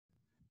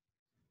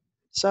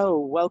So,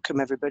 welcome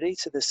everybody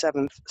to the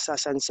 7th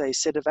Sasensei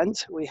SID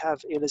event. We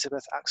have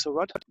Elizabeth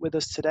Axelrod with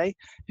us today,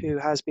 who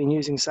has been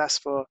using SAS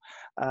for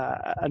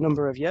a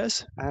number of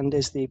years and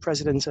is the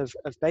president of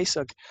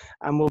BASUG,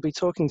 and will be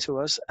talking to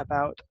us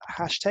about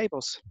hash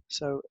tables.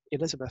 So,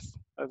 Elizabeth,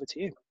 over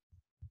to you.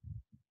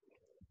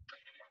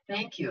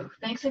 Thank you.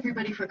 Thanks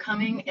everybody for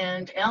coming,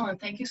 and Alan,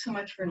 thank you so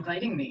much for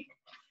inviting me.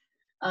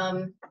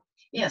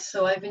 Yes,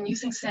 so I've been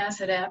using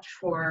SAS Adapt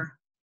for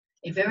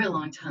a very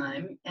long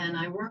time, and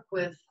I work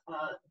with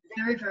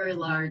very, very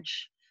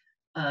large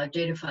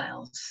data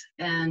files,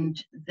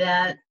 and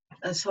that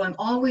so I'm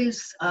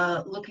always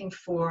looking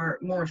for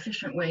more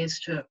efficient ways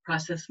to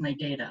process my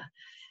data,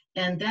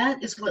 and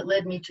that is what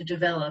led me to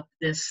develop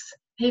this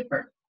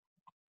paper.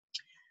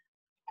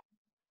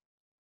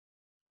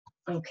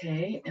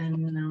 Okay, and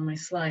now my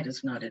slide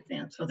is not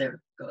advanced. Oh, there it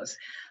goes.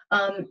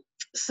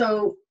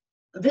 So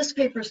this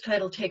paper is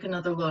titled Take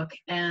Another Look,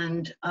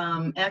 and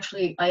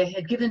actually I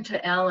had given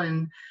to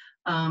Alan,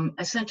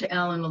 I sent to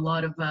Alan a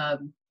lot of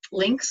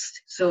links,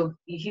 so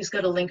he's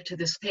got a link to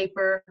this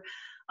paper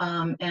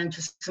and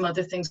to some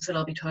other things that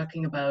I'll be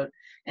talking about,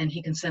 and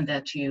he can send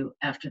that to you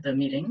after the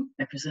meeting,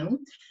 I presume.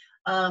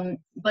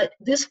 But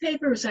this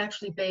paper is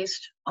actually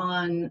based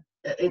on,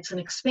 it's an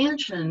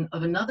expansion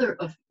of another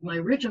of my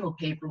original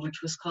paper,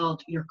 which was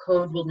called Your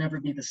Code Will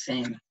Never Be the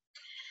Same.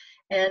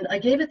 And I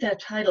gave it that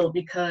title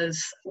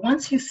because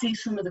once you see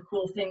some of the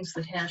cool things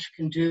that hash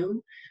can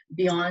do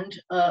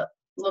beyond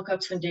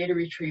lookups and data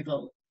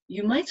retrieval,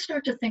 you might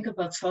start to think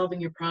about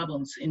solving your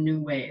problems in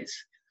new ways.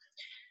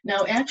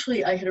 Now,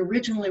 actually, I had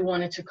originally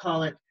wanted to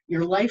call it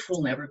Your Life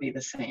Will Never Be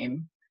the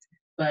Same,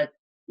 but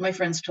my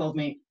friends told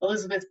me,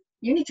 Elizabeth,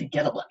 you need to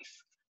get a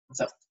life.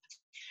 So,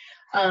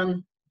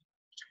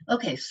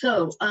 okay,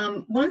 so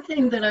one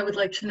thing that I would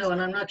like to know,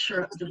 and I'm not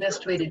sure the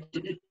best way to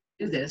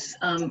do this,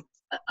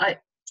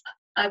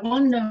 I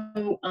want to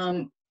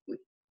know,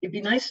 it'd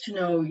be nice to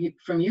know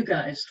from you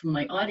guys, from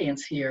my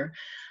audience here,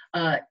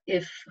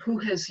 who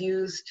has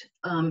used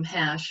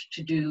hash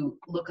to do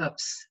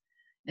lookups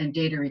and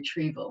data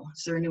retrieval.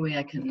 Is there any way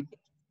I can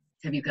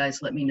have you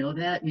guys let me know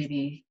that,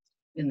 maybe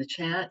in the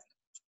chat?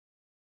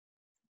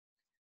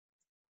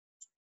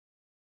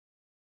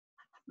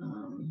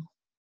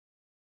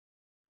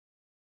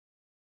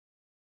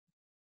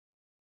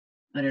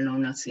 I don't know,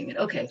 I'm not seeing it.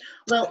 Okay,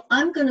 well,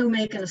 I'm going to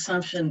make an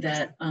assumption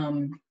that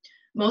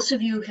most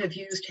of you have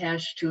used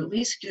hash to at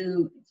least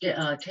do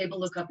table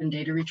lookup and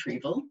data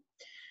retrieval,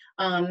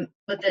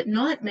 but that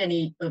not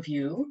many of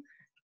you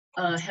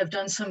have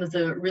done some of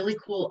the really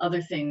cool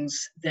other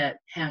things that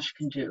hash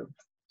can do.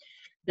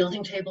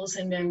 Building tables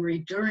in memory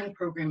during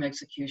program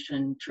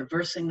execution,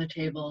 traversing the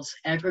tables,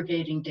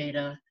 aggregating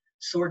data,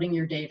 sorting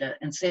your data,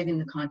 and saving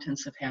the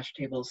contents of hash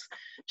tables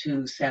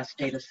to SAS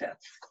data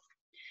sets.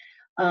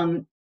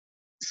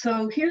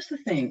 So here's the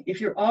thing, if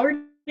you're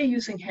already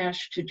using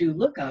hash to do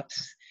lookups,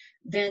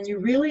 then you're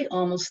really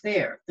almost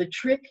there. The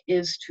trick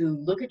is to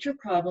look at your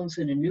problems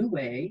in a new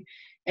way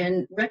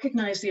and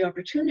recognize the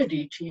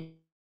opportunity to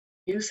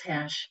use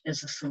hash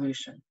as a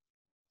solution.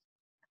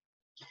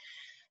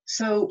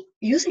 So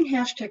using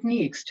hash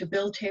techniques to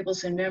build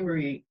tables in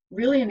memory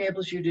really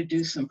enables you to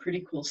do some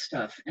pretty cool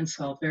stuff and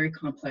solve very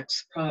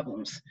complex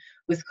problems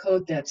with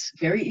code that's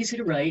very easy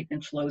to write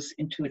and flows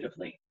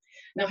intuitively.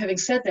 Now, having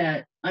said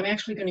that, I'm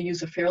actually going to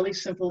use a fairly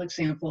simple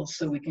example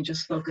so we can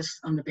just focus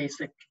on the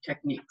basic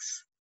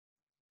techniques.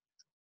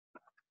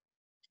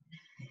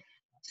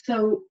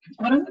 So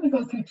what I'm going to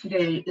go through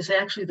today is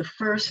actually the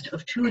first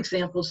of two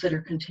examples that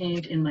are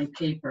contained in my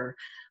paper,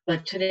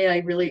 but today I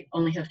really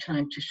only have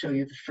time to show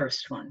you the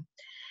first one.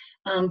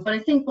 But I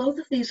think both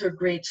of these are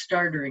great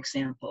starter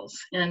examples,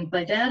 and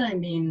by that I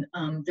mean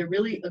they're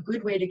really a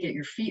good way to get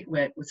your feet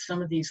wet with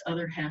some of these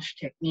other hash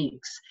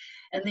techniques,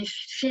 and they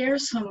share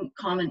some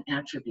common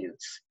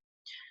attributes.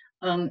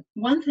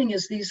 One thing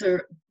is these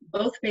are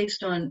both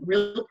based on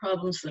real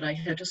problems that I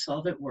had to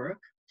solve at work.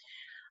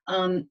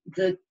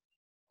 The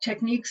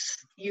techniques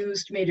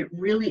used made it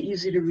really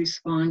easy to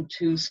respond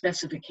to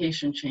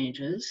specification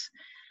changes.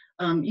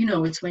 You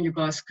know, it's when your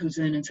boss comes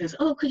in and says,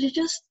 oh, could you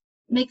just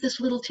make this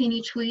little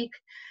teeny tweak?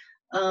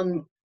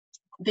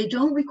 They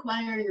don't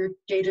require your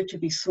data to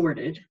be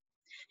sorted.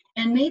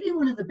 And maybe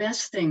one of the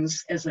best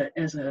things as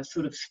a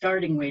sort of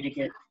starting way to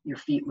get your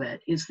feet wet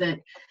is that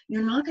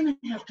you're not going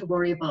to have to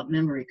worry about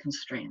memory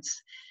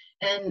constraints.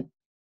 And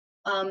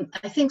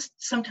I think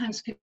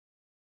sometimes people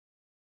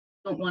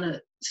don't want to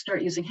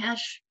start using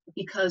hash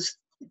because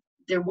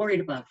they're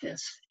worried about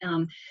this.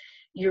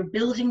 You're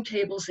building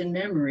tables in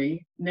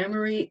memory.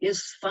 Memory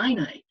is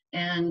finite,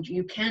 and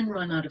you can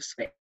run out of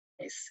space.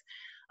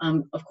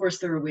 Of course,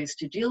 there are ways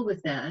to deal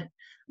with that,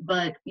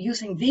 but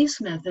using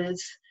these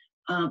methods,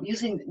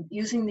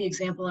 using the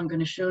example I'm going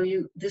to show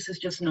you, this is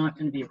just not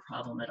going to be a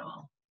problem at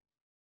all.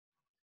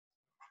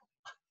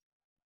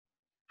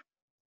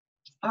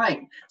 All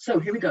right, so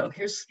here we go.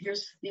 Here's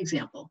the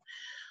example.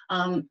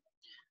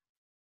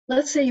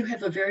 Let's say you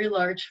have a very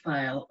large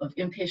file of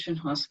inpatient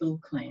hospital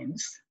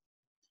claims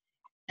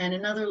and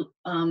another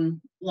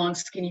long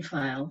skinny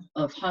file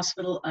of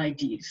hospital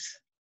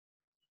IDs.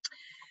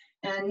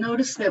 And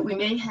notice that we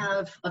may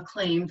have a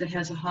claim that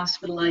has a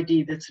hospital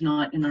ID that's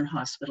not in our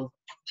hospital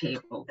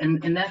table.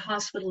 And that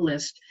hospital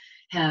list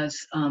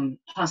has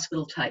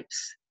hospital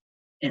types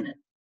in it.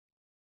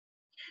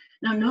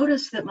 Now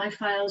notice that my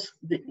files,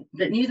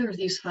 that neither of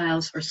these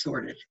files are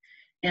sorted,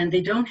 and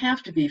they don't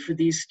have to be for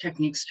these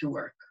techniques to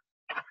work.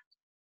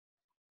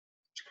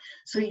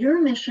 So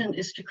your mission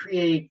is to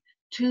create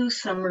 2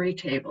 summary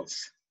tables.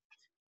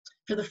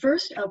 For the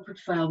first output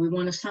file, we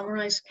want to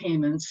summarize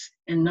payments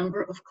and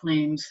number of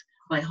claims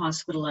by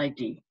hospital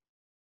ID.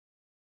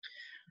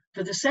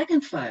 For the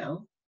second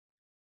file,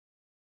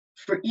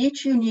 for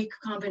each unique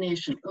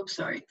combination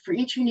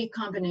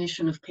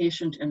of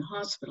patient and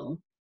hospital,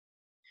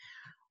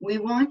 we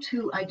want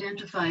to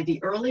identify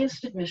the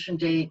earliest admission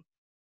date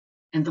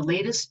and the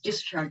latest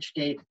discharge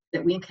date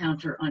that we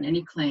encounter on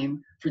any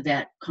claim for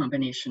that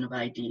combination of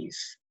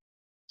IDs.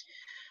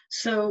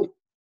 So,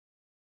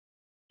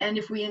 and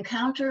if we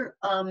encounter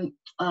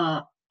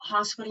a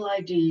hospital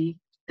ID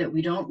that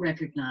we don't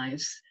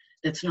recognize,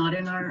 that's not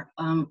in our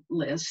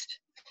list,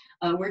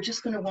 we're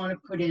just going to want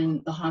to put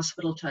in the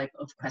hospital type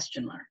of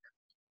question mark.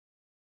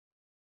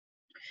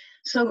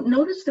 So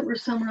notice that we're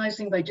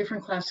summarizing by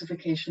different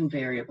classification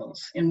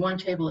variables. In one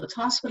table, it's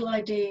hospital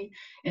ID,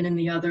 and in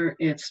the other,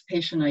 it's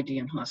patient ID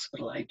and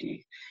hospital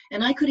ID.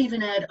 And I could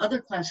even add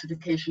other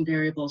classification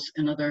variables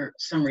and other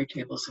summary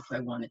tables if I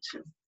wanted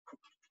to.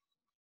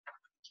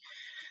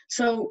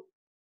 So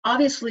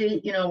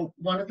obviously, you know,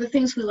 one of the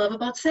things we love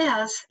about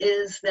SAS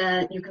is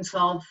that you can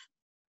solve,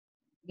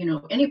 you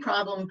know, any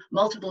problem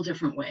multiple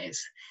different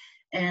ways.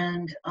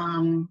 And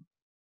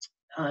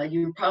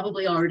you're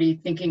probably already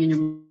thinking in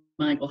your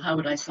mind, well, how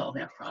would I solve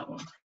that problem?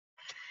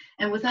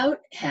 And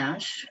without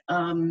hash,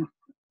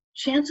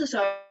 chances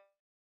are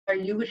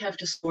you would have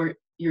to sort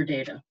your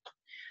data.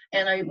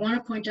 And I want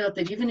to point out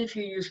that even if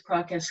you use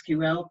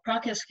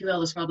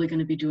ProcSQL is probably going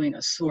to be doing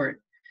a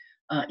sort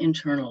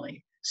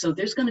internally. So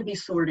there's going to be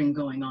sorting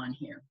going on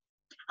here.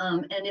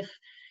 And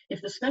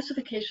if the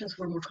specifications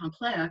were more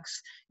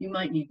complex, you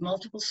might need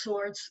multiple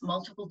sorts,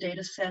 multiple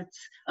data sets,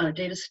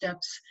 data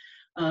steps,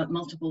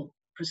 multiple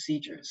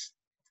procedures.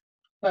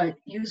 But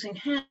using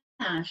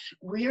hash,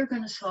 we are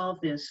going to solve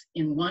this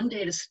in one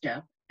data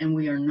step, and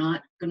we are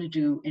not going to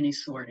do any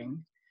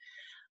sorting.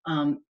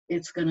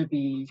 It's going to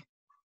be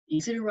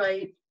easy to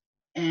write,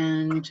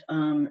 and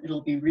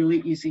it'll be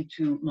really easy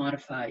to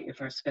modify if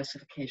our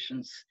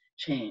specifications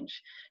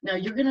change. Now,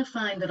 you're going to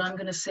find that I'm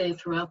going to say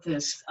throughout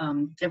this,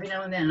 every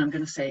now and then, I'm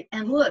going to say,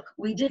 and look,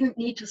 we didn't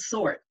need to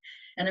sort.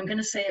 And I'm going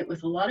to say it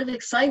with a lot of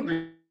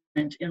excitement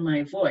in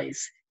my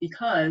voice,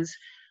 because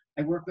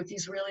I work with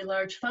these really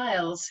large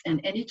files,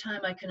 and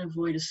anytime I can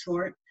avoid a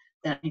sort,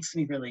 that makes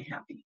me really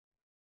happy.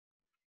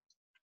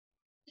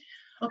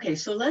 Okay,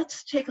 so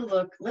let's take a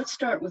look. Let's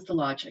start with the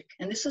logic.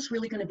 And this is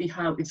really going to be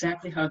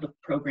exactly how the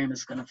program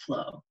is going to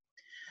flow.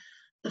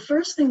 The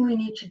first thing we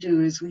need to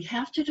do is we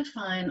have to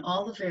define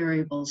all the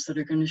variables that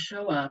are going to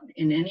show up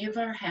in any of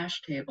our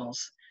hash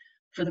tables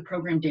for the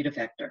program data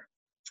vector.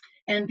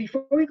 And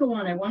before we go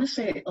on, I want to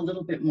say a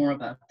little bit more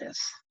about this.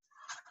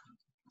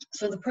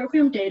 So the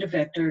program data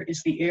vector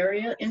is the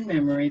area in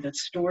memory that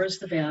stores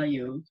the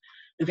values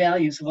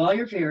of all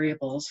your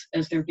variables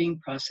as they're being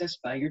processed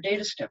by your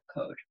data step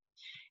code.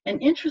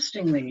 And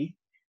interestingly,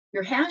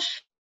 your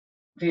hash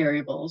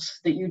variables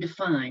that you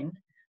define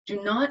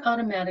do not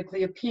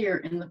automatically appear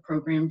in the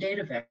program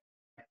data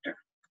vector.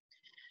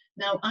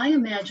 Now, I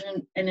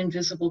imagine an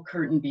invisible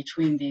curtain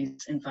between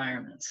these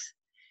environments.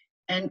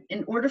 And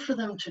in order for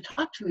them to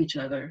talk to each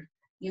other,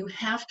 you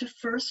have to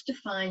first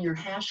define your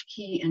hash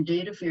key and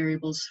data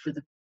variables for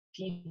the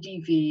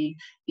PDV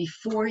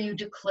before you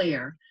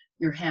declare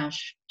your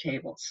hash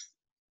tables.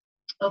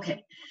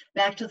 Okay,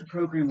 back to the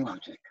program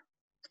logic.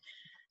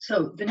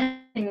 So the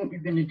next thing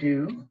you're going to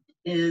do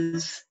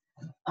is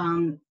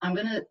I'm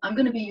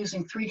going to be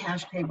using 3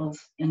 hash tables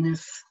in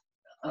this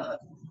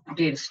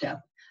data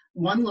step.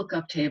 1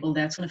 lookup table,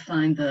 that's going to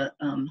find the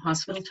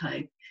hospital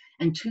type,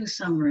 and 2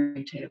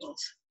 summary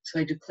tables. So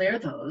I declare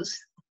those,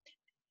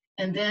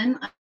 and then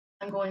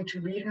I'm going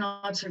to read an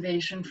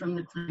observation from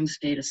the claims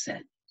data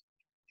set.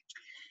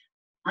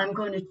 I'm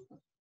going to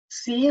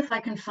see if I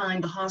can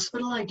find the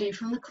hospital ID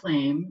from the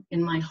claim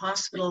in my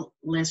hospital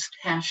list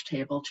hash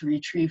table to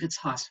retrieve its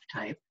hosp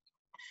type.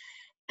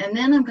 And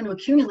then I'm going to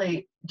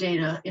accumulate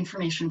data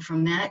information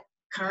from that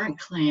current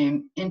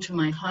claim into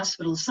my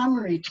hospital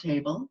summary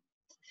table,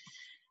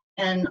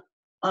 and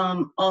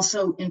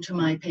also into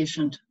my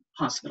patient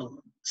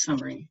hospital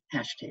summary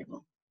hash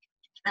table.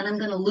 And I'm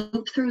going to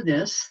loop through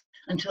this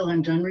until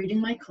I'm done reading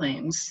my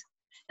claims.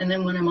 And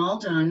then when I'm all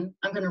done,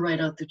 I'm going to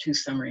write out the 2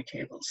 summary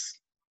tables.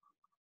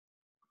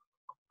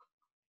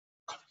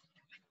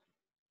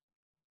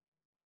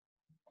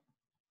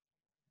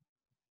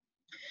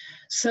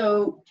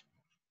 So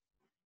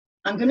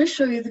I'm going to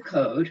show you the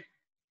code.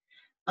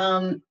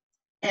 And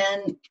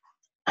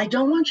I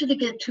don't want you to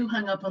get too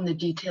hung up on the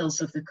details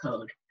of the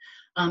code.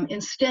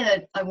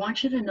 Instead, I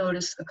want you to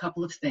notice a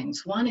couple of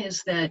things. One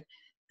is that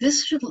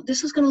this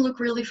is going to look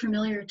really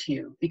familiar to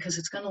you, because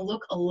it's going to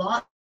look a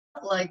lot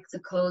like the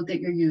code that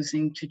you're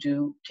using to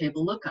do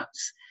table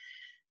lookups.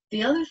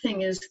 The other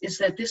thing is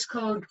that this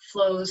code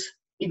flows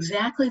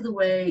exactly the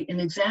way, in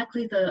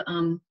exactly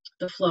the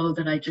flow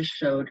that I just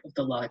showed of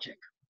the logic.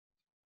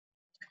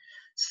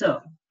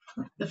 So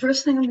the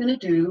first thing I'm going to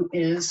do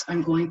is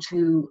I'm going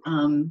to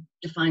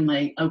define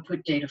my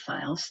output data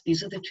files.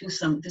 These are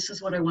the this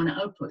is what I want to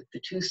output,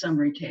 the two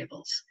summary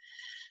tables.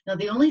 Now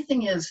the only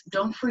thing is,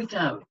 don't freak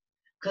out,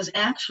 because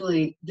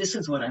actually this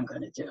is what I'm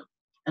going to do.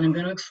 And I'm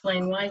going to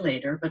explain why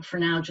later, but for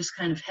now, just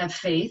kind of have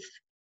faith.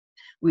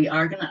 We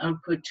are going to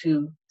output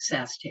two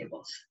SAS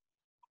tables.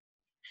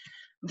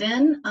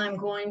 Then I'm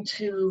going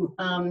to,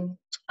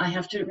 I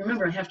have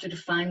to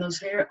define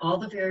all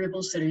the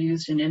variables that are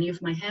used in any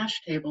of my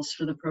hash tables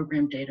for the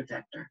program data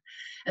vector.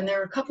 And there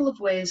are a couple of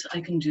ways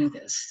I can do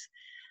this.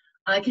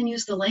 I can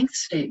use the length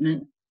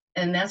statement,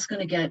 and that's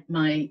going to get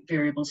my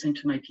variables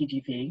into my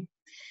PDV.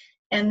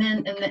 And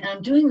then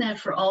I'm doing that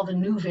for all the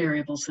new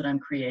variables that I'm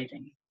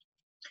creating.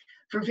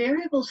 For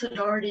variables that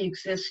already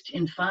exist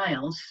in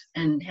files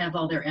and have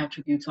all their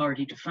attributes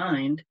already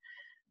defined,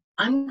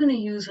 I'm going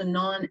to use a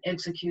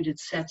non-executed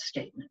set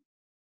statement.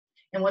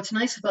 And what's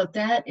nice about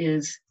that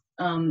is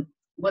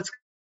what's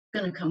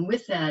going to come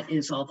with that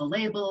is all the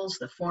labels,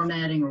 the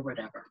formatting, or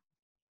whatever.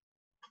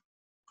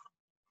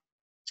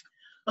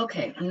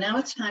 Okay, and now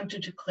it's time to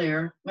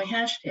declare my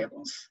hash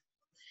tables.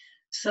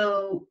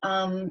 So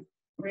I'm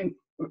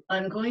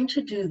going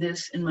to do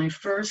this in my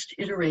first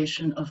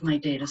iteration of my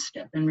data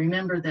step. And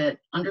remember that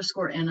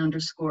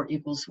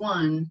 _n_equals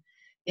 1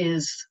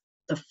 is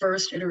the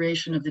first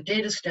iteration of the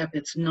data step.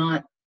 It's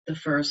not the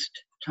first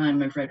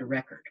time I've read a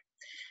record.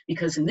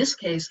 Because in this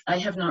case, I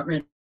have not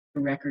read a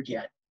record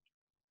yet.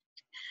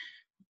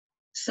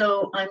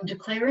 So I'm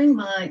declaring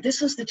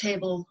this is the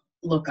table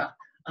lookup.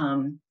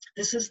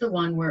 This is the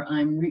one where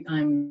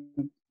I'm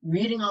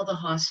reading all the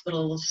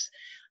hospitals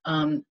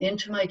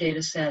into my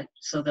data set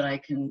so that I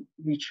can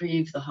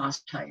retrieve the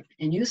host type.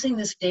 And using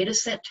this data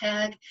set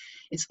tag,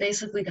 it's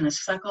basically going to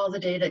suck all the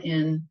data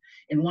in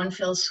one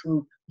fell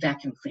swoop,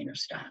 vacuum cleaner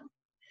style.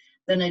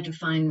 Then I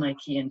define my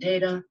key and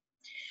data.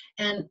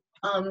 And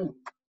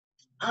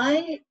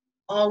I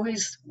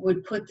always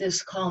would put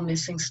this call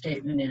missing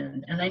statement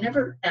in, and I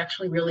never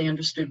actually really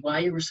understood why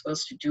you were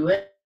supposed to do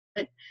it.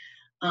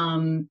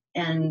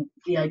 And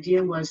the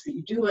idea was that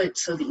you do it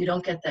so that you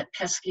don't get that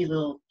pesky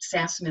little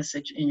SAS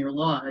message in your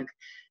log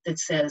that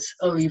says,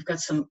 oh, you've got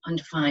some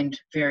undefined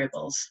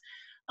variables.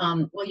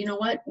 Well, you know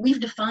what? We've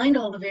defined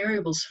all the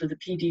variables for the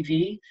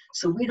PDV,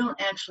 so we don't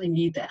actually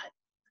need that.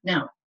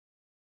 Now,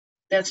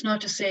 that's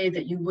not to say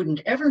that you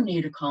wouldn't ever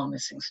need a call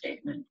missing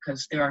statement,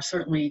 because there are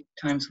certainly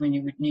times when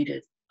you would need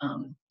it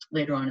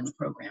later on in the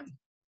program.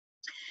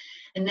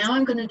 And now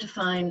I'm going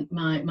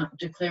to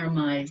declare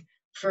my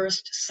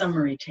first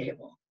summary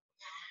table.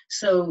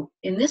 So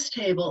in this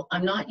table,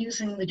 I'm not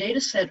using the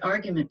dataset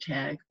argument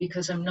tag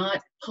because I'm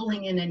not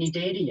pulling in any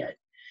data yet.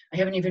 I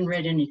haven't even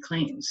read any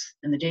claims,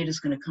 and the data is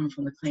going to come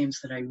from the claims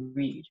that I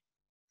read.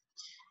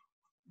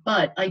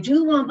 But I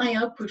do want my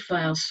output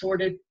file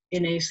sorted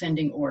in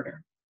ascending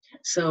order.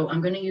 So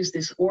I'm going to use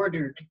this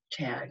ordered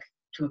tag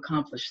to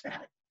accomplish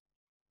that.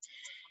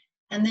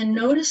 And then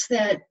notice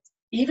that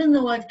even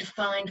though I've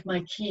defined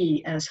my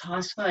key as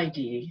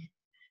HOSP-ID,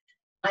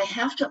 I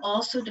have to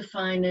also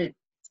define it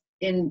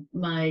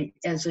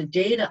as a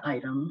data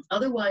item.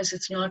 Otherwise,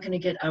 it's not going to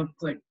get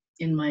output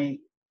in my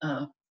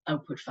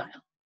output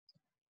file.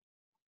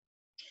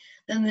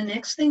 Then the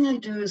next thing I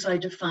do is I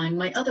define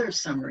my other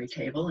summary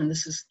table, and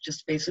this is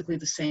just basically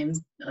the same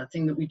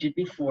thing that we did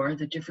before.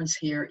 The difference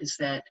here is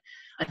that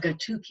I've got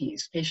two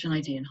keys, patient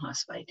ID and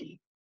HOSP-ID.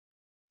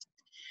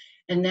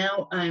 And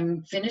now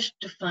I'm finished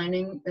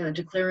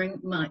declaring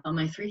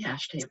my three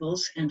hash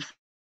tables, and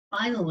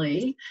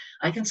finally,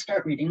 I can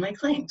start reading my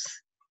claims.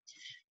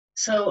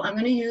 So I'm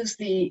going to use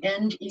the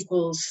end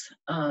equals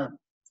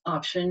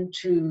option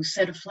to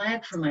set a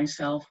flag for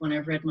myself when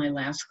I've read my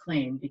last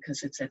claim,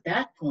 because it's at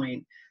that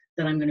point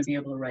that I'm going to be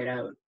able to write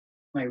out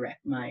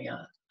my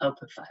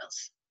output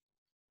files.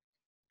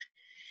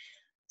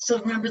 So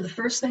remember, the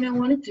first thing I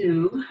want to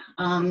do,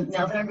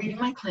 now that I'm reading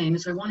my claim,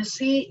 is I want to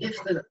see if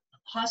the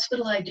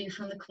hospital ID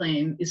from the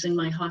claim is in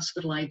my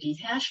hospital ID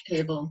hash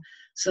table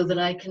so that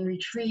I can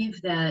retrieve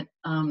that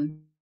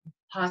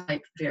host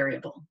type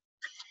variable.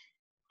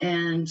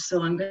 And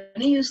so I'm going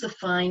to use the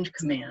find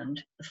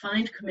command. The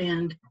find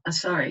command,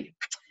 sorry,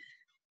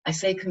 I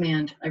say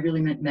command, I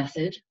really meant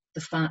method,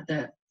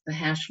 the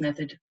hash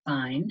method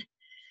find.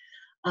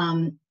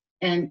 And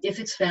if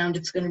it's found,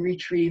 it's going to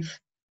retrieve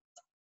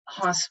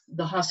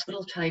the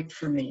hospital type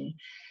for me.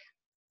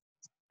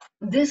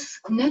 This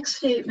next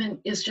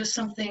statement is just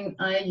something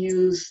I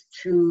use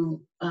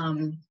to,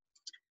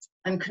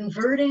 I'm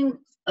converting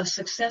a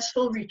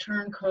successful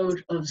return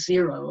code of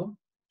 0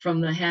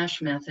 from the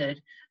hash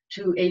method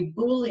to a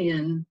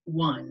Boolean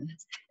 1.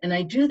 And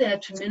I do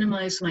that to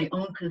minimize my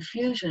own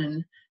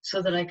confusion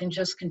so that I can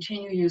just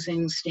continue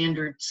using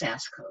standard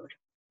SAS code.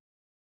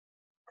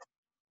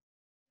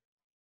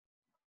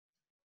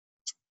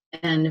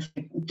 And if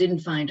I didn't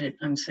find it,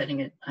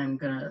 I'm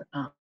gonna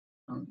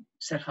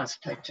set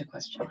host type to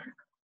question mark.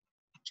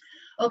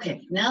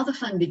 Okay, now the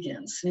fun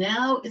begins.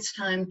 Now it's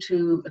time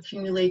to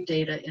accumulate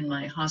data in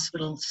my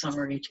hospital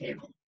summary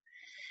table.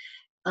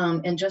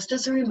 And just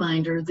as a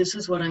reminder, this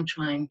is what I'm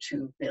trying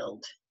to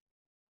build.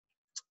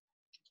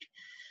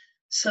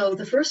 So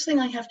the first thing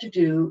I have to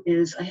do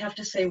is I have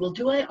to say, well,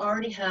 do I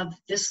already have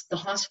this, the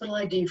hospital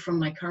ID from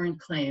my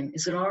current claim?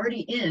 Is it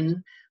already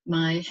in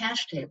my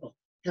hash table?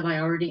 Have I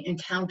already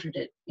encountered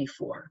it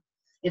before?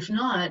 If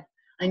not,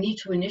 I need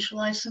to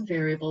initialize some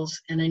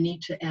variables and I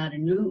need to add a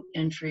new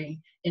entry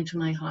into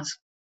my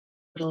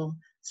hospital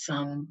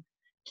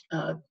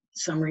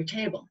summary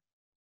table.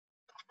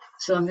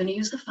 So I'm going to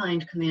use the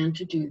find command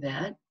to do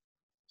that.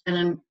 And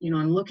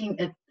I'm looking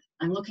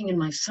in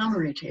my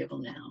summary table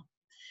now.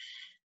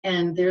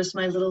 And there's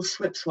my little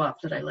swip swap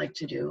that I like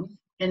to do.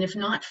 And if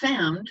not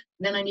found,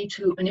 then I need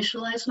to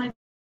initialize my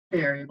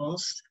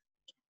variables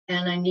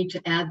and I need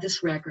to add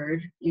this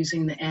record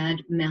using the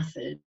add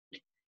method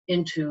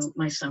into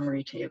my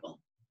summary table.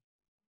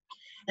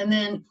 And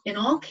then in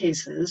all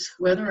cases,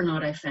 whether or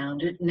not I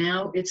found it,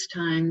 now it's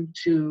time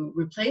to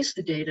replace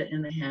the data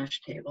in the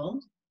hash table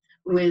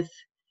with,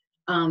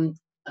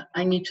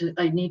 I need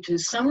to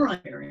summarize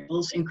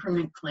variables,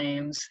 increment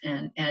claims,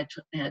 and add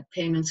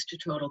payments to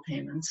total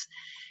payments.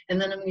 And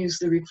then I'm going to use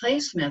the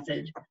replace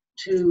method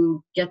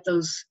to get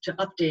those, to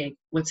update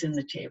what's in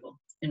the table,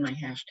 in my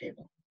hash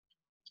table.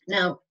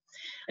 Now,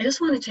 I just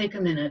want to take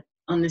a minute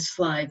on this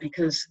slide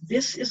because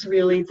this is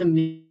really the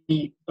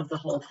meat of the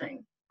whole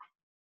thing.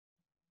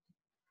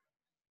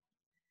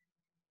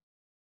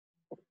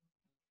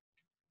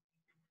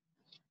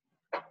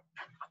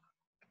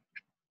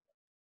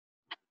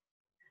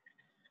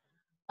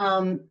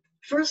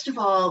 First of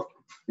all,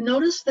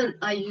 notice that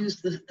I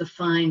use the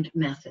find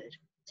method.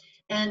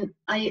 And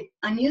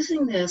I'm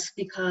using this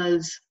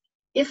because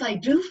if I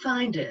do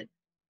find it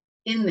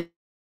in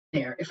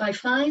there, if I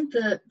find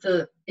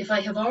if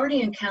I have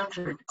already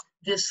encountered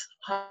this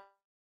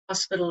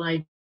hospital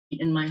ID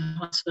in my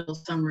hospital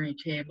summary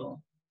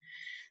table,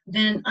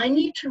 then I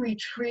need to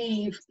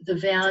retrieve the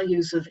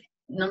values of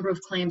number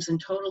of claims and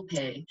total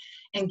pay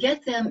and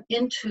get them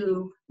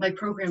into my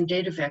program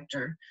data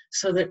vector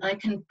so that I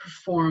can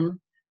perform,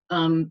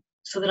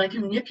 so that I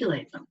can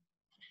manipulate them.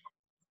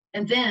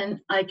 And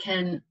then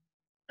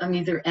I'm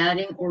either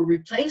adding or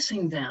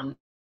replacing them,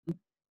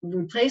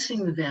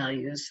 replacing the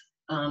values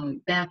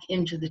back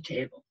into the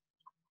table.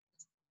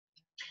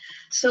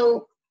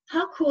 So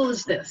how cool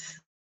is this?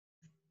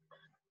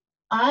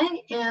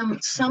 I am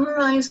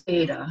summarized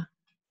data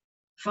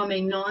from a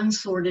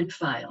non-sorted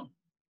file.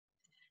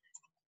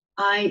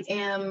 I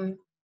am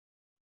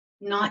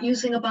not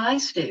using a by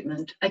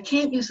statement. I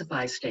can't use a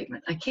by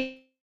statement. I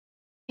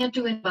can't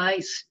do it by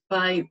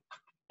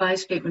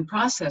statement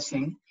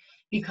processing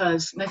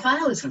because my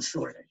file isn't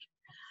sorted.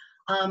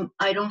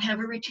 I don't have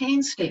a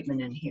retain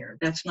statement in here.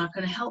 That's not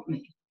going to help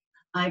me.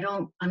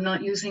 I'm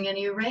not using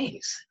any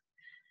arrays.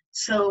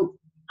 So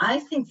I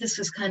think this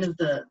is kind of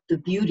the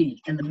beauty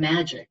and the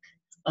magic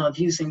of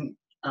using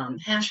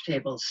hash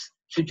tables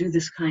to do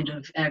this kind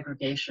of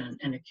aggregation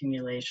and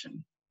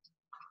accumulation.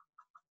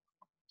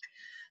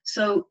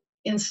 So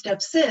in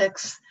step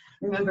 6,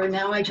 remember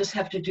now I just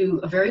have to do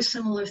a very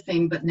similar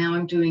thing, but now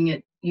I'm doing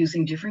it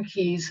using different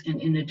keys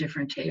and in a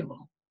different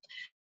table.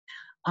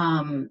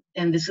 And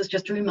this is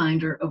just a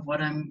reminder of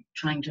what I'm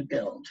trying to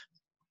build.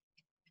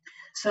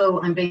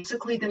 So I'm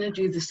basically going to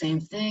do the same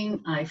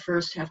thing. I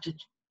first have to,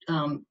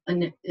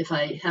 if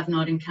I have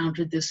not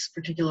encountered this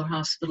particular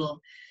hospital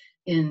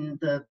in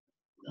the,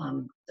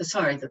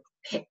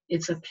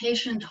 it's a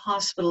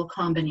patient-hospital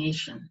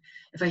combination.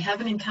 If I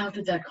haven't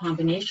encountered that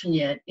combination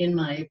yet in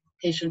my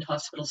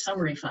patient-hospital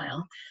summary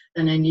file,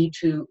 then I need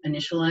to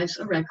initialize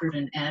a record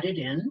and add it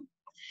in.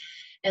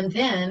 And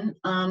then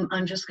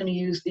I'm just going to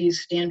use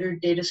these standard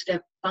data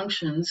step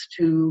functions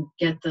to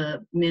get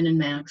the min and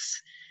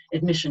max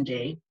admission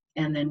date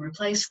and then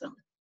replace them.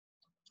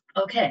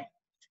 Okay,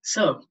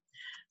 so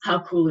how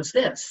cool is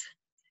this?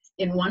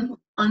 In one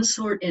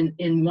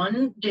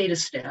one data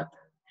step,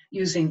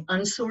 using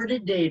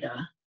unsorted data,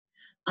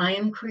 I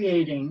am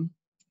creating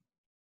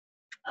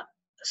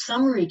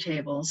summary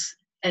tables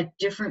at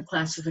different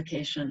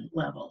classification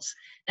levels.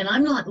 And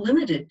I'm not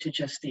limited to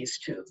just these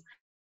two.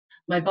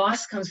 My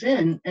boss comes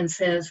in and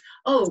says,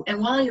 oh, and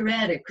while you're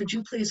at it, could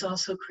you please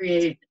also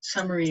create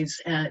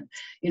summaries at,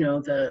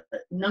 the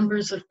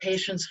numbers of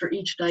patients for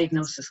each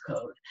diagnosis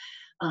code,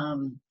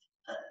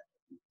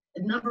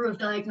 number of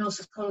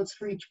diagnosis codes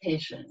for each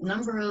patient,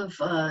 number of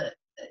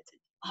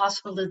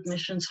hospital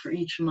admissions for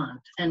each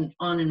month, and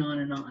on and on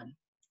and on.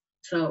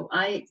 So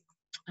I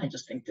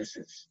just think this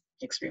is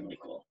extremely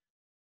cool.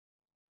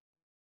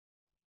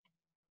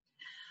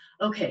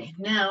 Okay,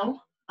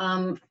 now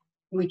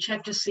we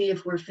check to see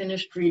if we're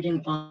finished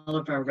reading all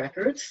of our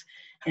records.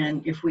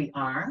 And if we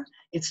are,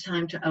 it's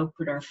time to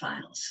output our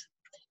files.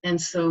 And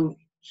so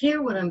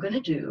here what I'm going to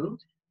do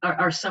are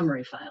our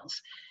summary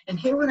files. And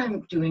here what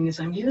I'm doing is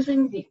I'm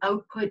using the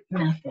output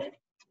method.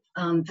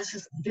 This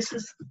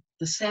is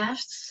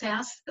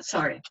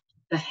the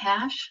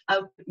hash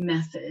output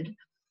method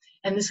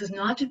And this is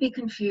not to be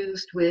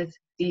confused with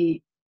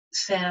the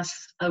SAS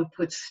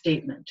output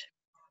statement.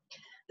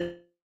 The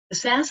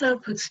SAS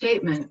output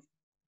statement,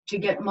 to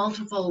get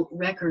multiple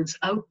records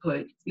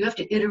output, you have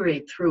to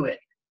iterate through it.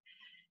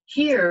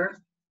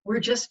 Here,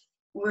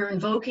 we're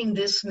invoking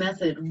this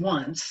method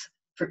once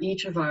for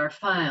each of our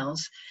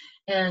files,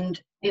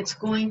 and it's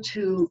going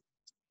to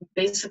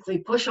basically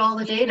push all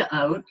the data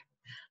out,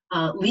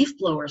 leaf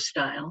blower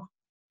style,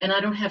 and I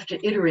don't have to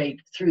iterate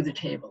through the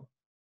table.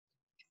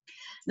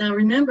 Now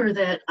remember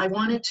that I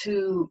wanted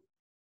to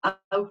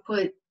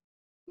output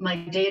my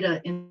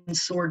data in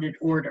sorted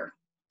order.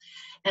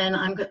 And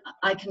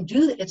I can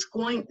do that.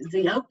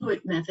 The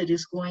output method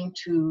is going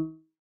to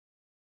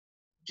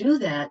do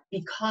that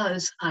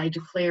because I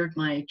declared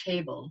my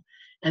table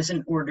as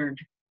an ordered,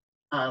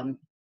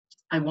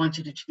 I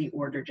wanted it to be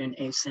ordered in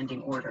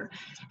ascending order.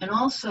 And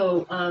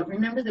also,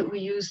 remember that we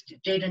used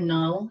data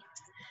null.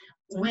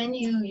 When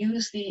you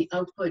use the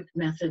output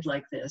method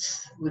like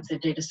this with the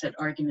dataset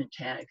argument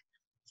tag,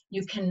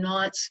 you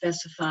cannot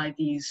specify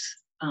these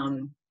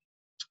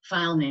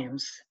file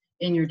names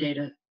in your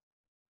data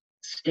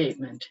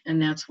statement, and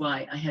that's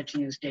why I had to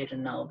use data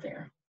null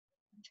there.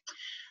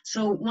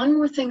 So one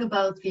more thing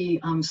about the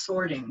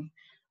sorting.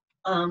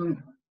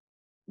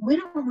 We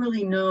don't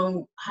really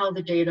know how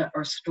the data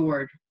are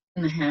stored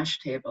in the hash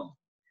table.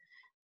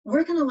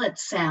 We're going to let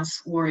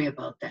SAS worry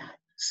about that.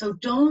 So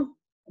don't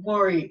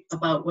worry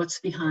about what's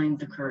behind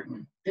the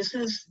curtain. This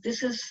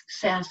is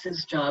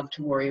SAS's job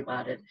to worry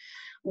about it.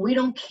 We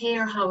don't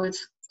care how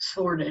it's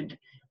sorted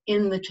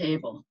in the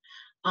table.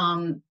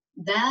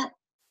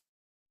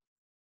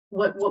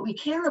 What we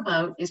care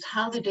about is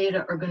how the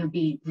data are going to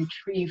be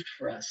retrieved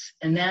for us,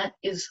 and that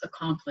is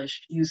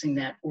accomplished using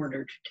that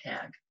ordered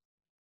tag.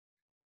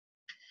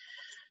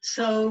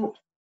 So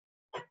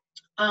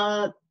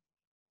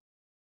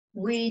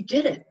we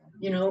did it.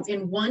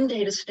 In one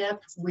data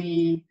step,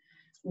 we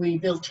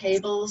built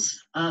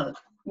tables.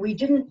 We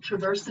didn't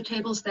traverse the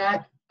tables.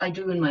 That I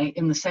do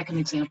in the second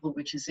example,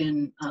 which is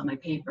in my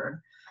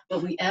paper.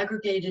 But we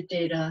aggregated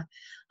data.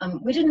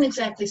 We didn't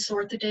exactly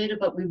sort the data,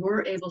 but we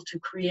were able to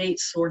create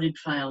sorted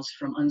files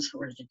from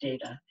unsorted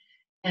data.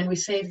 And we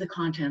saved the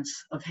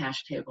contents of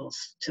hash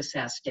tables to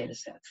SAS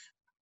datasets.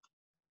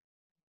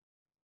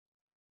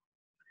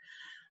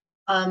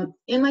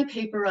 In my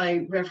paper,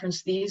 I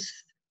referenced these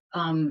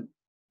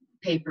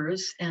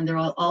papers, and they're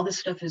all this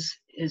stuff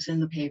is in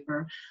the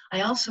paper.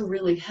 I also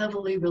really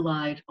heavily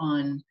relied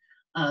on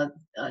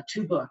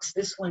two books.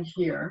 This one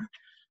here,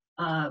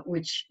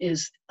 which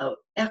is an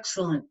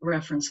excellent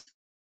reference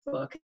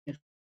book. If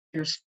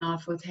you're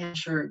off with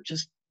hash, or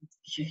just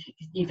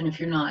even if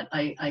you're not,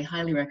 I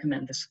highly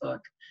recommend this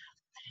book.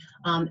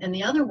 And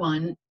the other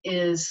one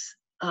is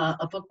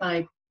a book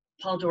by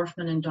Paul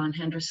Dorfman and Don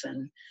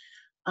Henderson.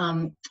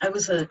 I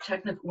was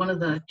one of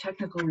the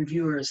technical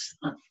reviewers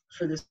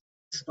for this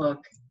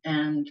book,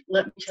 and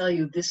let me tell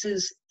you, this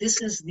is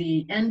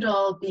the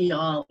end-all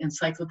be-all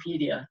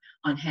encyclopedia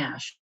on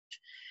hash.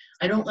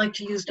 I don't like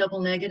to use double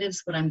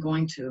negatives, but I'm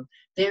going to.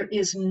 There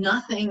is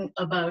nothing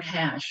about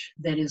hash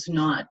that is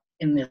not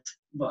in this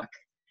book.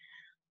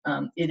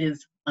 It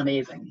is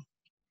amazing.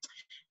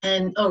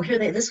 And oh,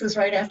 this was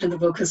right after the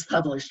book was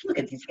published. Look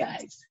at these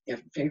guys.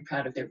 They're very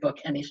proud of their book,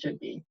 and they should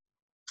be.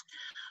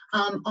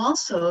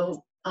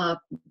 Also,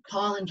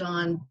 Paul and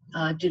Don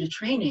did a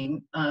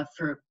training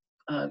for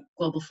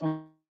Global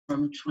Forum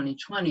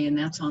 2020, and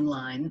that's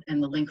online.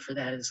 And the link for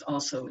that is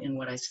also in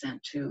what I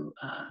sent to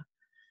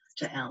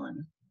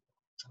Alan.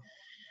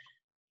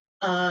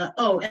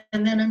 Oh,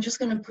 and then I'm just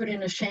going to put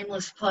in a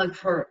shameless plug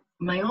for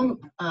my own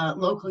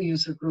local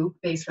user group,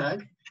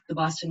 BASUG, the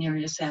Boston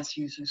Area SAS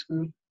Users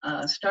Group.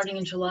 Starting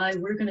in July,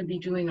 we're going to be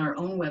doing our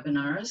own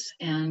webinars,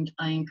 and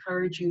I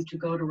encourage you to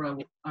go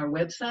to our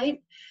website,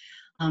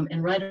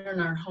 and right on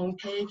our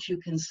homepage, you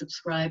can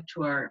subscribe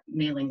to our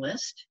mailing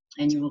list,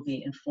 and you will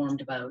be informed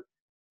about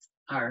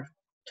our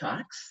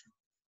talks.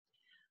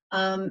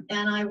 And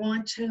I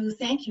want to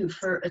thank you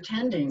for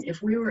attending.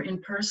 If we were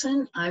in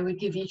person, I would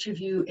give each of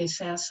you a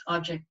SAS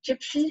object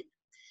tip sheet,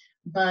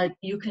 but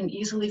you can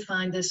easily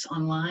find this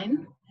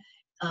online.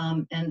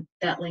 And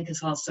that link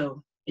is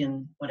also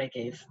in what I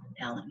gave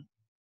Alan.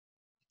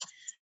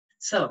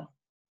 So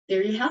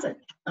there you have it.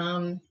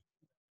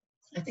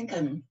 I think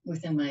I'm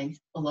within my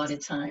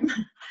allotted time.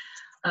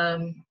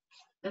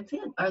 That's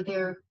it. Are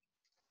there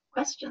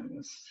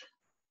questions?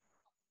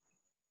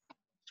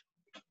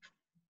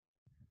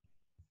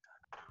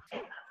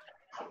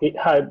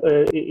 Hi,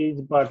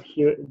 it's Bart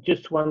here.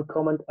 Just one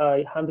comment.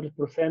 I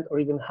 100% or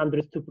even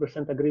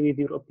 102% agree with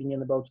your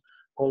opinion about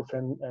Paul's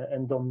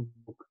and Dom's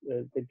book.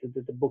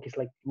 The book is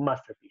like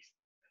masterpiece.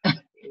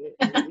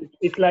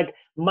 It's like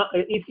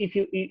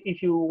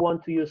if you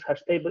want to use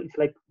hash table, it's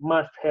like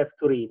must have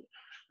to read.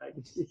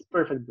 It's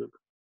perfect book.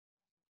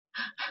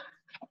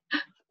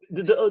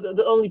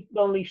 The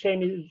only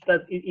shame is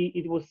that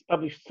it was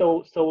published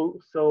so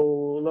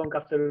long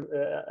after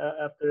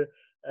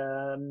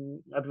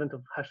advent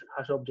of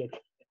hash objects.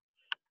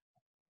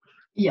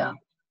 Yeah.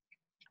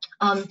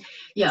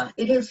 Yeah,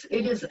 it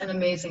is an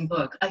amazing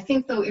book. I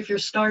think though, if you're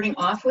starting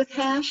off with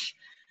hash,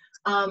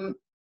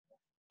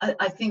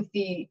 I think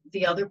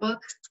the other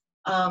book,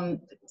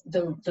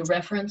 the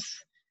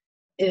reference,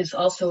 is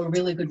also a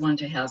really good one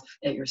to have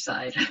at your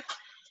side.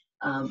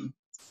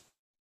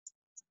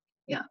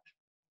 Yeah.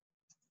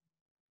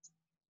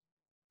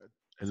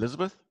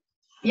 Elizabeth?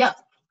 Yeah.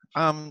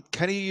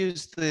 Can you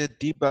use the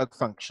debug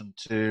function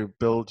to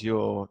build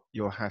your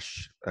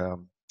hash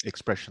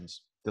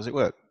expressions? Does it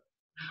work?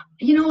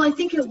 You know, I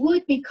think it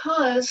would,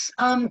 because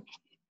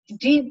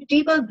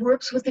debug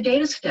works with the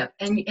data step,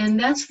 and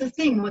that's the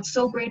thing. What's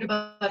so great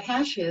about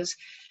hash is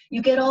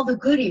you get all the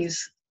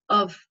goodies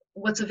of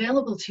what's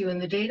available to you in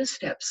the data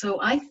step. So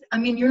I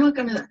mean, you're not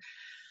going to.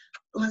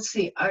 Let's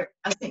see. Are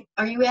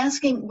you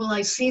asking? Will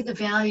I see the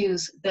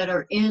values that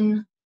are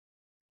in?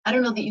 I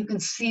don't know that you can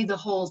see the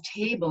whole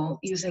table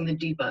using the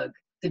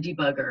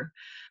debugger,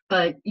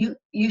 but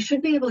you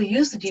should be able to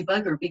use the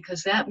debugger,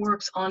 because that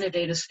works on a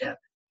data step,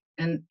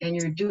 and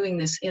you're doing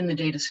this in the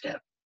data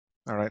step.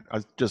 All right.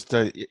 I just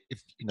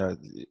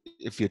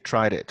if you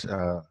tried it,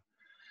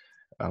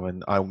 I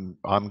mean,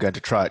 I'm going to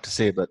try it to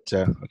see, but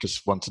I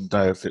just want to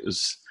know if it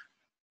was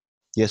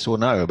yes or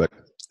no. But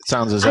it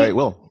sounds as though it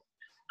will.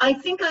 I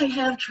think I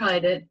have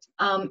tried it,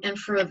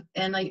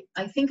 and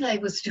I think I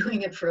was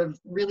doing it for a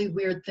really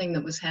weird thing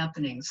that was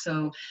happening.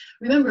 So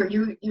remember,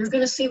 you're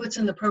going to see what's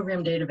in the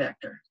program data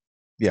vector.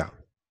 Yeah.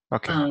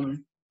 Okay.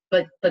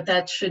 But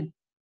that's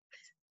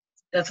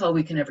all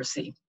we can ever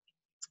see.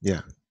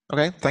 Yeah.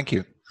 Okay. Thank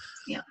you.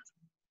 Yeah.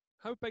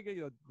 How big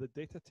are the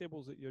data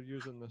tables that you're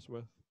using this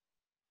with?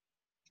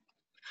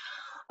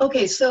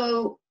 Okay,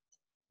 so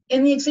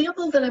in the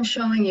example that I'm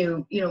showing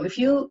you, if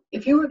you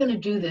were going to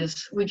do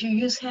this, would you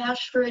use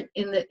hash for it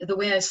in the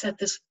way I set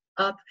this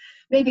up?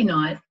 Maybe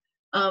not.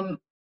 But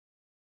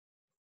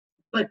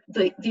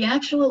the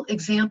actual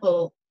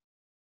example,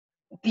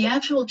 the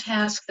actual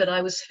task that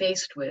I was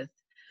faced with,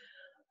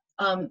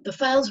 the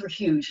files were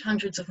huge,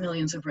 hundreds of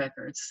millions of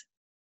records.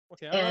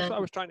 Okay, that's what I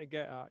was trying to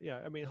get at. Yeah,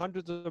 I mean,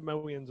 hundreds of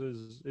millions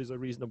is a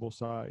reasonable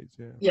size.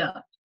 Yeah.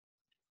 Yeah,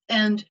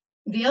 and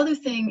the other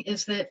thing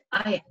is that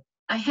I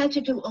had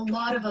to do a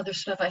lot of other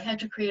stuff. I had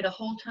to create a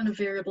whole ton of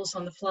variables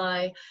on the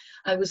fly.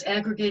 I was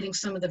aggregating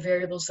some of the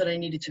variables that I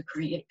needed to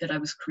create, that I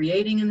was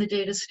creating in the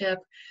data step.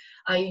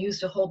 I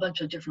used a whole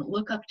bunch of different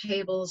lookup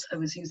tables. I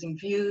was using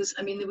views.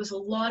 I mean, there was a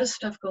lot of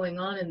stuff going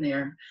on in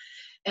there.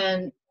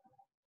 And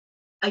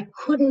I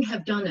couldn't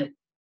have done it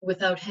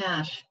without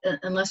hash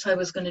unless I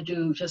was going to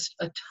do just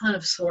a ton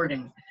of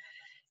sorting.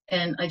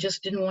 And I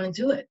just didn't want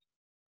to do it.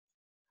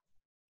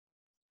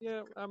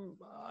 Yeah,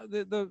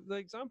 the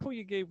example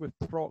you gave with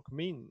proc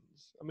means,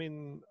 I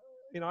mean,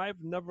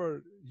 I've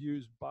never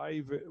used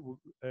by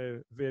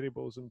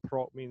variables and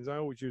proc means. I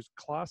always use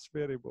class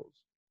variables,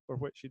 for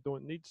which you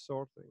don't need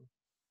sorting.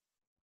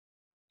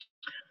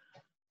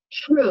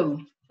 True,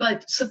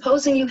 but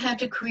supposing you had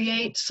to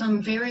create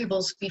some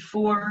variables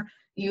before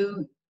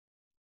you,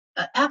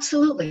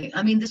 absolutely.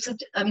 I mean, this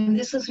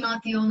is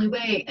not the only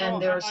way. And no,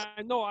 there's.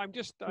 I'm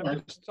just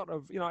sort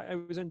of,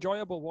 it was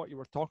enjoyable what you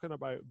were talking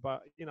about,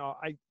 but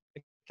I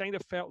kind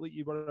of felt that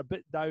you were a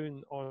bit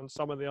down on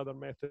some of the other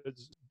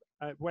methods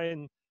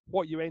when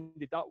what you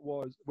ended up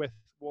was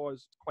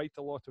quite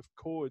a lot of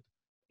code,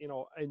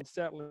 and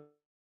certainly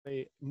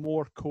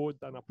more code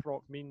than a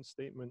proc mean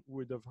statement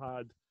would have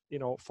had,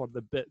 for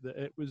the bit that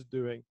it was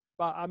doing.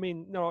 But I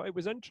mean, no, it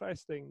was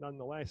interesting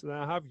nonetheless. And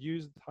I have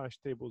used hash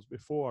tables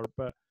before,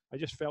 but I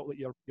just felt that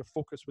your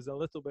focus was a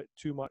little bit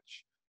too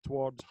much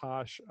towards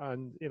hash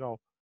and,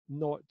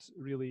 not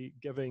really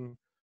giving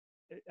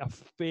a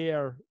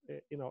fair,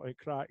 a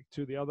crack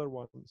to the other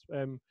ones.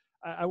 And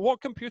what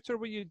computer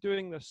were you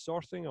doing this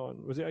sorting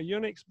on? Was it a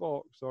Unix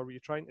box, or were you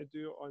trying to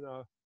do it on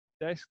a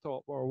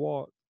desktop, or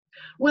what?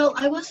 Well,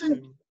 I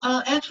wasn't,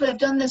 actually, I've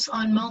done this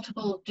on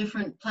multiple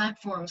different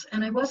platforms,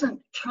 and I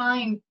wasn't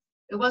trying,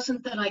 it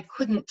wasn't that I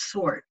couldn't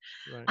sort.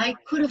 Right. I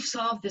could have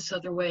solved this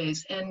other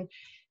ways. And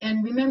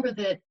remember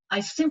that I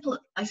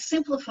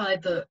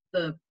simplified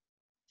the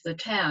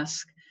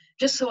task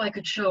just so I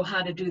could show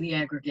how to do the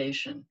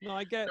aggregation. No,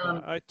 I get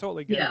that. I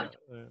totally get that.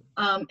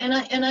 Yeah.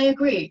 And I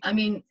agree. I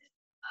mean,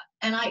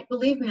 and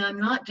believe me, I'm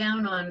not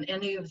down on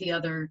any of the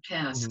other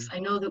tasks. Mm-hmm. I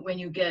know that when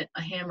you get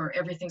a hammer,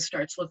 everything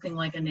starts looking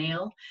like a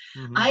nail.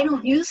 Mm-hmm. I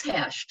don't use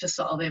hash to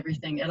solve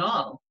everything at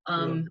all.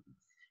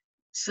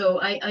 So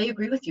I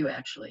agree with you,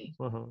 actually.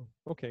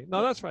 Okay,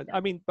 no, that's fine. I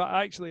mean, but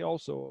actually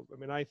also, I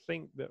mean, I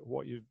think that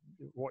what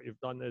you've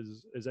done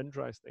is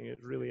interesting.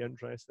 It's really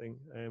interesting.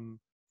 And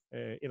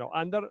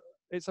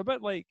it's a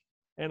bit like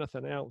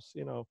anything else,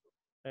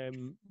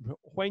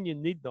 when you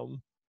need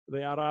them,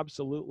 they are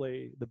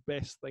absolutely the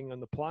best thing on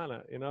the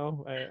planet,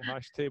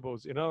 hash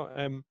tables,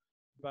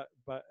 but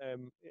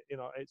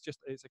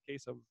it's a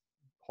case of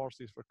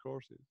horses for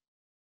courses.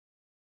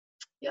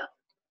 Yeah.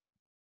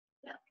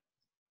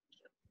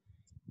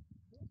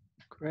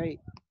 Great.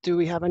 Do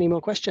we have any more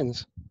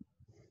questions?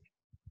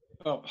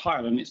 Oh, hi,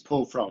 Alan. It's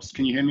Paul Frost.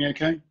 Can you hear me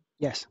okay?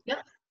 Yes.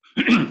 Yeah.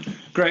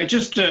 Great.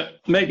 Just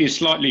maybe a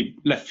slightly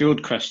left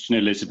field question,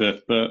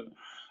 Elizabeth, but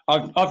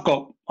I've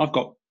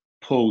got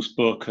Paul's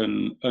book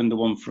and the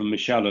one from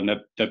Michelle, and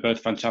they're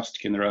both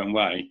fantastic in their own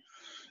way.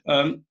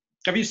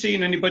 Have you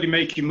seen anybody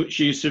making much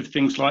use of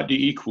things like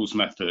the equals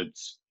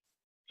methods,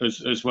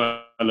 as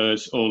well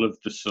as all of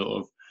the sort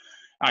of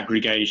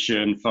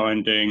aggregation,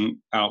 finding,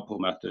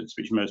 output methods,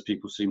 which most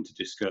people seem to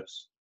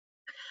discuss?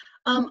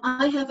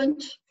 I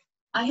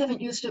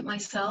haven't used it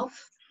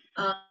myself.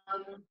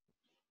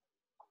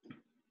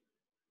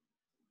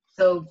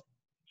 So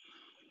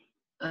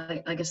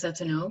I guess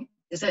that's a no.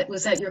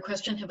 Was that your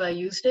question? Have I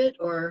used it,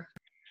 or?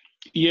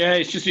 Yeah,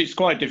 it's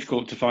quite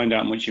difficult to find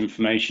out much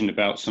information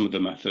about some of the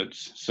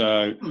methods.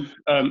 So,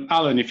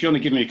 Alan, if you want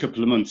to give me a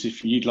couple of months,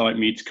 if you'd like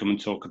me to come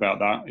and talk about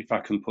that, if I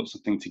can put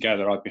something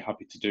together, I'd be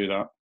happy to do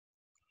that.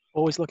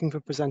 Always looking for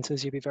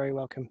presenters. You'd be very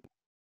welcome.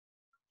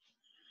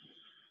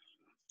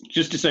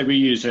 Just to say,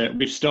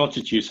 we've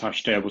started to use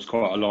hash tables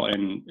quite a lot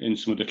in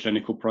some of the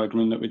clinical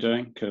programming that we're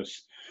doing,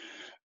 because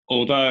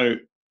although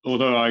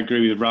I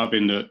agree with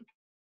Robin that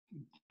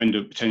end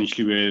up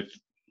potentially with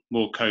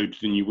more code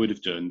than you would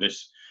have done,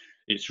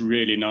 it's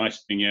really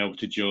nice being able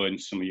to join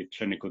some of your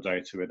clinical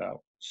data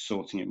without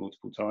sorting it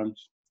multiple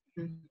times.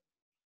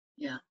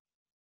 Yeah.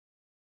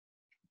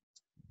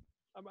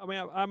 I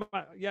mean,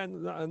 yeah,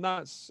 and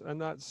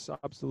that's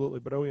absolutely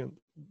brilliant.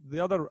 The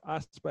other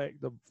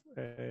aspect of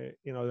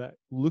that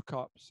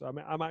lookups. I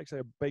mean, I'm actually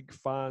a big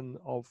fan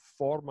of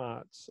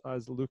formats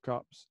as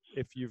lookups.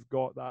 If you've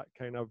got that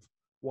kind of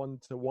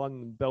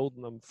one-to-one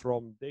building them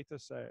from data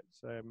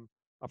sets,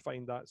 I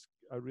find that's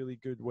a really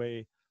good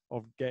way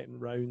of getting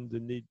around the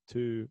need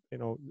to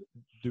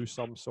do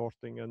some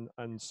sorting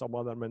and some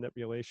other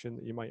manipulation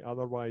that you might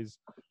otherwise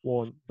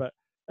want. But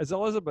as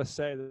Elizabeth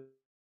said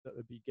at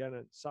the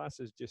beginning, SAS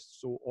is just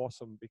so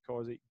awesome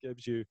because it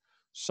gives you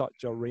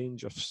such a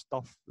range of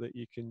stuff that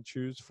you can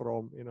choose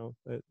from.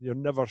 You're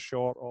never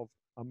short of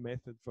a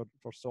method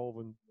for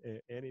solving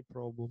any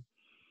problem.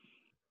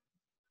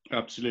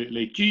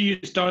 Absolutely. Do you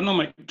use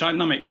dynamic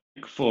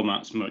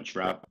formats much,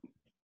 Rab?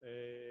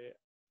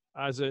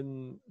 As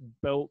in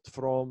built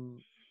from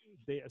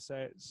data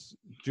sets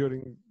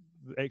during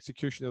the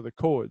execution of the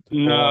code?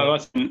 No,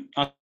 as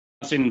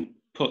in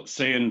put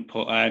C and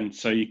put N,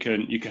 so you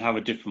can have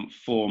a different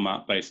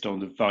format based on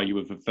the value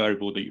of a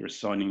variable that you're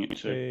assigning it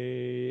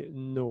to.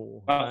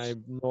 No,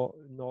 I've not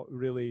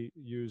really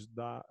used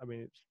that. I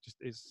mean,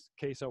 it's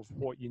a case of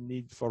what you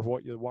need for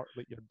what your work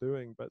that you're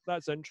doing, but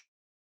that's interesting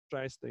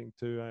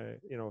to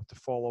to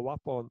follow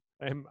up on.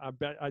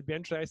 I'd be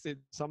interested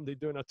in somebody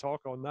doing a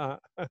talk on that.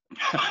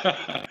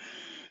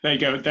 There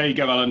you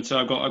go, Alan. So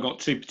I've got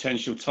two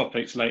potential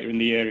topics later in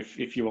the year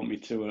if you want me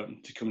to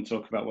come and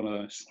talk about one of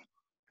those.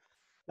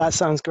 That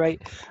sounds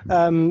great.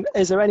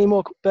 Is there any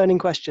more burning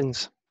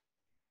questions?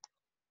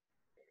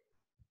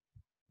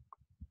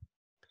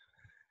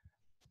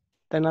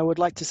 Then I would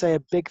like to say a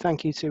big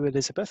thank you to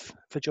Elizabeth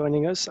for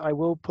joining us. I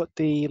will put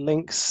the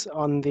links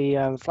on the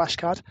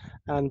flashcard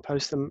and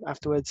post them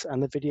afterwards,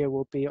 and the video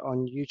will be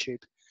on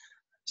YouTube.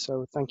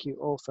 So thank you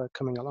all for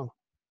coming along.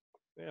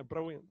 Yeah,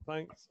 brilliant.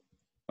 Thanks.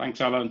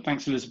 Thanks, Alan.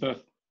 Thanks,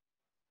 Elizabeth.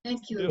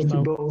 Thank you. Cheers,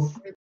 now.